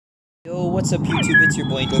Yo, what's up YouTube? It's your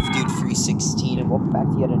boy Dude316 and welcome back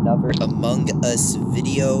to yet another Among Us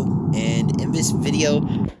video. And in this video,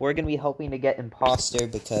 we're going to be helping to get imposter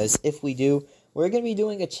because if we do, we're going to be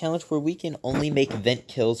doing a challenge where we can only make vent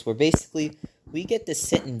kills where basically we get to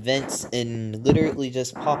sit in vents and literally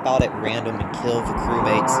just pop out at random and kill the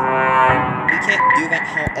crewmates. We can't do that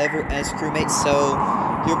however as crewmates, so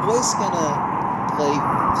your boy's going to play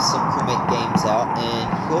some crewmate games out, and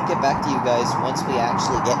he'll get back to you guys once we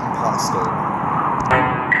actually get imposter.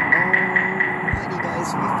 Alrighty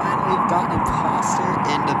guys, we finally have gotten imposter,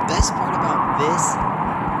 and the best part about this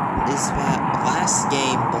is that last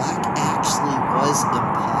game, Black actually was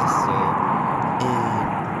imposter, and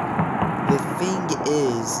the thing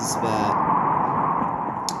is that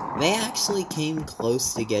they actually came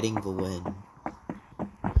close to getting the win.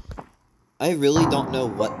 I really don't know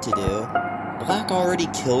what to do. Black already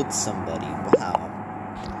killed somebody. Wow.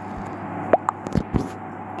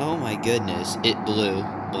 Oh my goodness. It blew.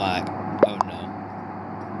 Black. Oh no.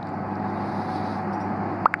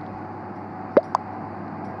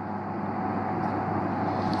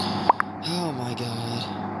 Oh my god.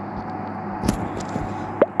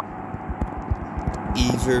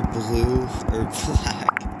 Either blue or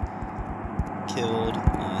black killed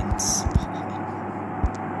on spot.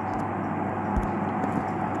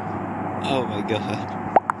 Oh my god.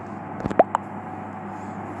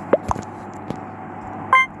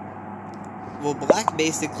 Well, Black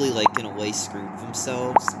basically, like, in a way screwed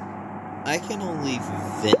themselves. I can only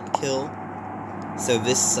vent kill, so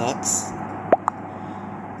this sucks.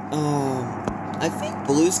 I think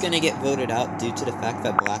Blue's gonna get voted out due to the fact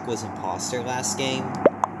that Black was imposter last game.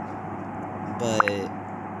 But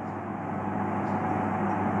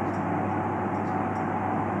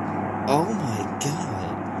oh my god.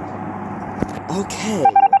 Okay.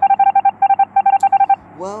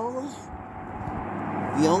 Well,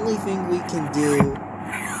 the only thing we can do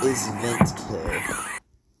is vent kill.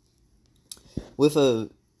 With a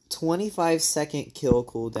 25-second kill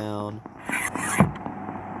cooldown.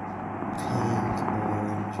 Pink,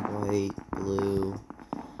 orange, white, blue.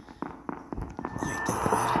 Oh my god.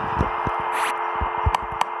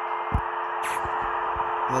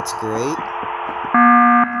 That's great.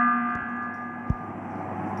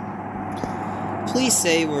 Please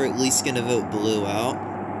say we're at least gonna vote Blue out.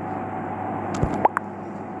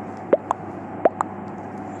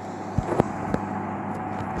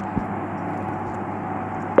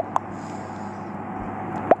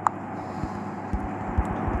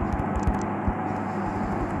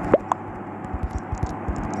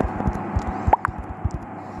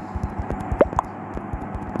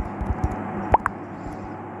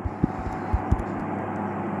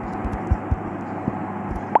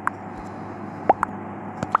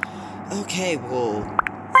 Okay, well,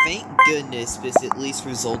 thank goodness this at least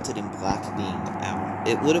resulted in Black being out.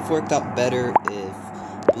 It would have worked out better if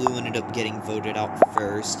Blue ended up getting voted out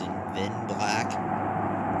first and then Black.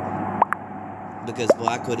 Because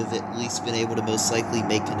Black would have at least been able to most likely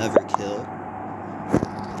make another kill.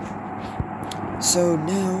 So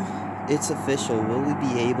now, it's official. Will we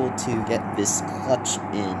be able to get this clutch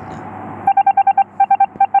in?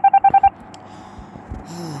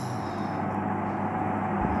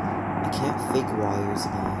 Fake wires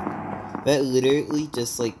again. That literally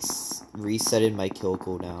just like resetted my kill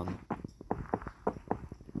cooldown.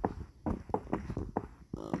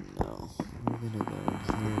 Oh no. We're gonna go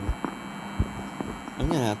here. I'm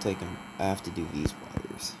gonna have to I have to do these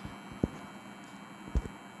wires.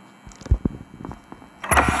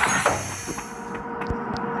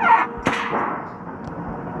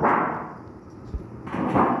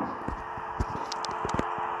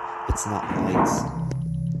 It's not lights.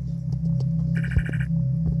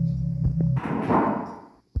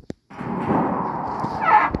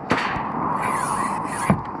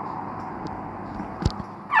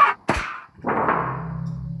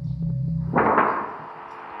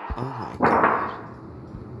 Oh my god.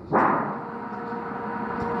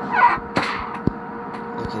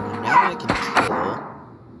 Okay, well now I can kill.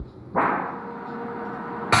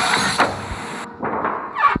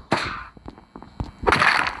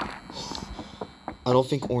 I don't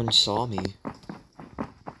think Orange saw me.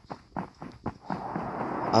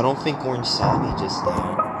 I don't think Orange saw me just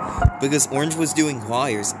now. Because Orange was doing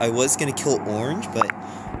wires. I was gonna kill Orange, but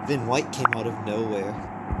then White came out of nowhere.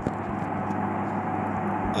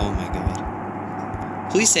 Oh my god.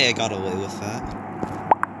 Please say I got away with that.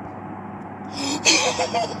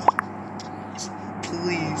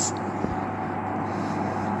 Please.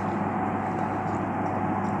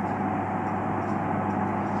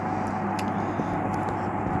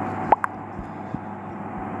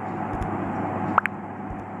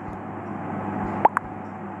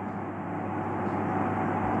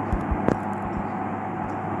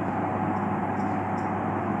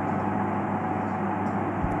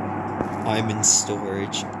 I'm in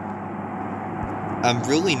storage. I'm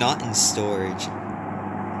really not in storage.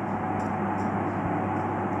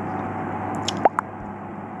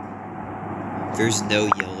 There's no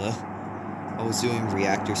yellow. I was doing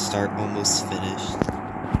reactor start, almost finished.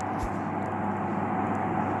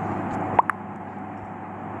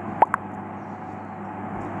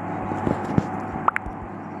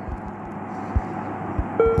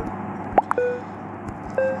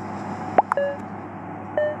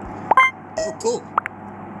 Oh, cool.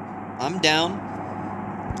 I'm down.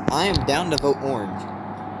 I am down to vote orange.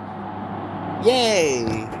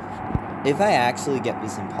 Yay! If I actually get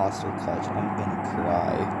this imposter clutch, I'm gonna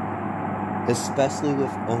cry. Especially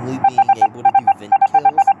with only being able to do vent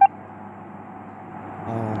kills.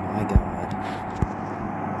 Oh my god.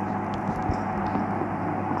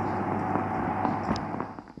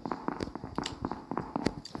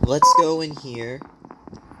 Let's go in here.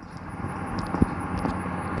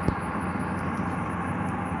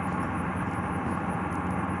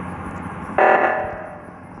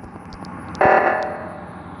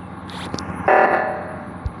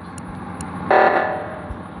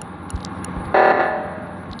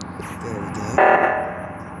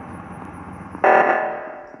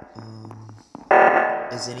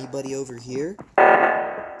 Is anybody over here?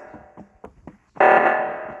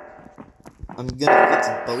 I'm gonna fix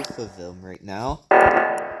both of them right now.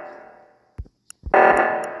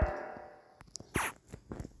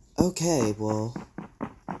 Okay, well...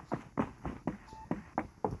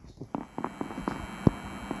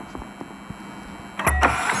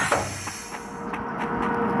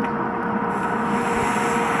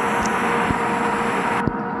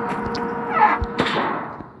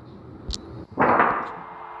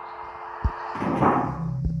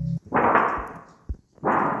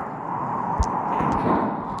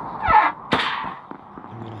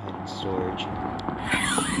 storage.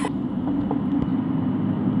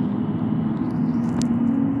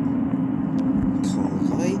 Call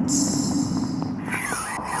lights.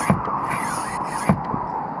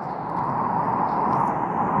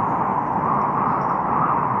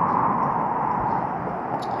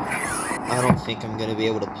 I don't think I'm gonna be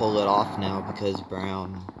able to pull it off now because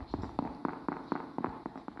brown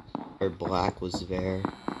or black was there.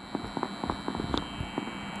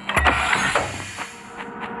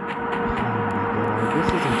 This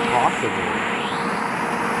is impossible.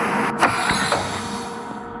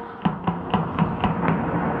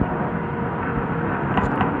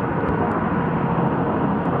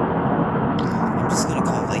 I'm just gonna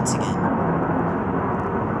call lights again.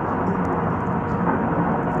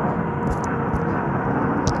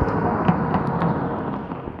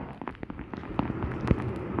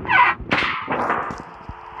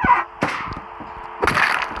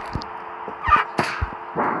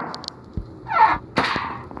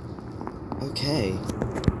 Okay.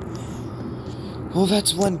 Well,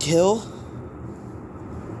 that's one kill.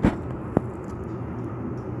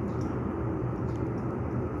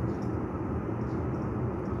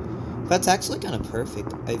 That's actually kind of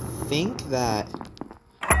perfect. I think that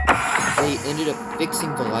they ended up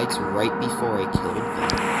fixing the lights right before I killed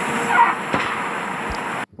them.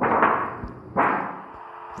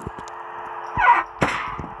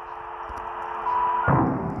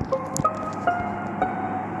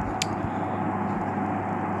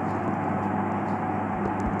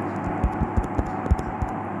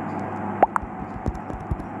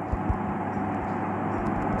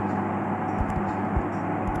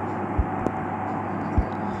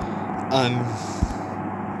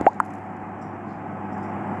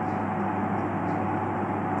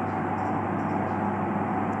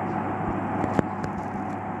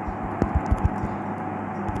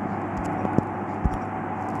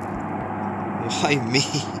 Why me?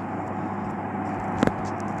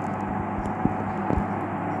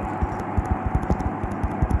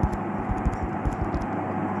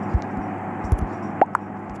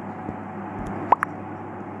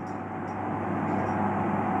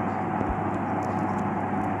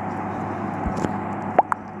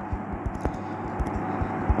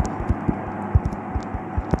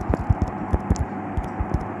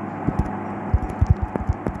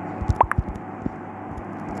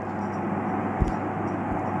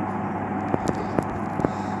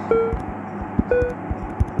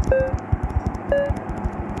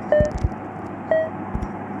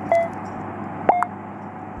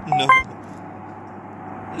 No.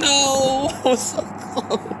 No! So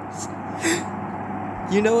close.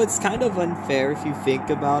 You know, it's kind of unfair if you think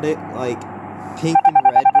about it. Like, pink and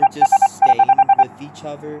red were just staying with each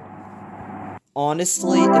other.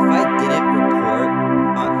 Honestly, if I didn't report,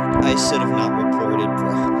 I should have not reported,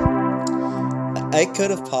 bro. I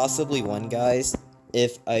could have possibly won, guys,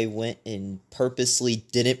 if I went and purposely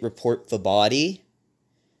didn't report the body,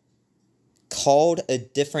 called a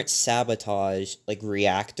different sabotage, like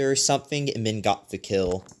reactor or something, and then got the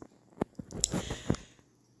kill.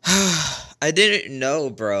 I didn't know,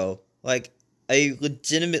 bro. Like, I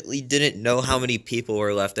legitimately didn't know how many people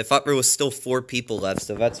were left. I thought there was still 4 people left,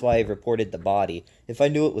 so that's why I reported the body. If I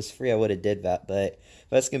knew it was free, I would have did that, but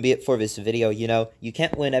that's gonna be it for this video. You know, you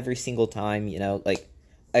can't win every single time, you know, like,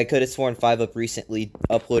 I could have sworn 5up recently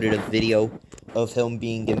uploaded a video of him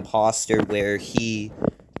being imposter where he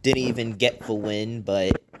didn't even get the win,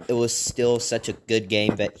 but it was still such a good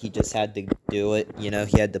game that he just had to do it, you know,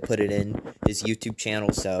 he had to put it in his YouTube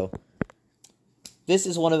channel, so this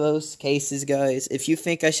is one of those cases, guys. If you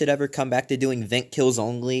think I should ever come back to doing vent kills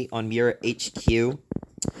only on Mira HQ,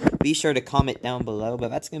 be sure to comment down below. But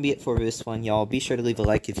that's going to be it for this one, y'all. Be sure to leave a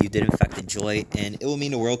like if you did, in fact, enjoy. And it will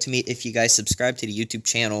mean the world to me if you guys subscribe to the YouTube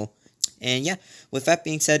channel. And yeah, with that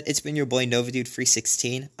being said, it's been your boy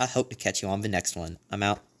NovaDude316. I hope to catch you on the next one. I'm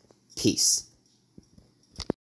out. Peace.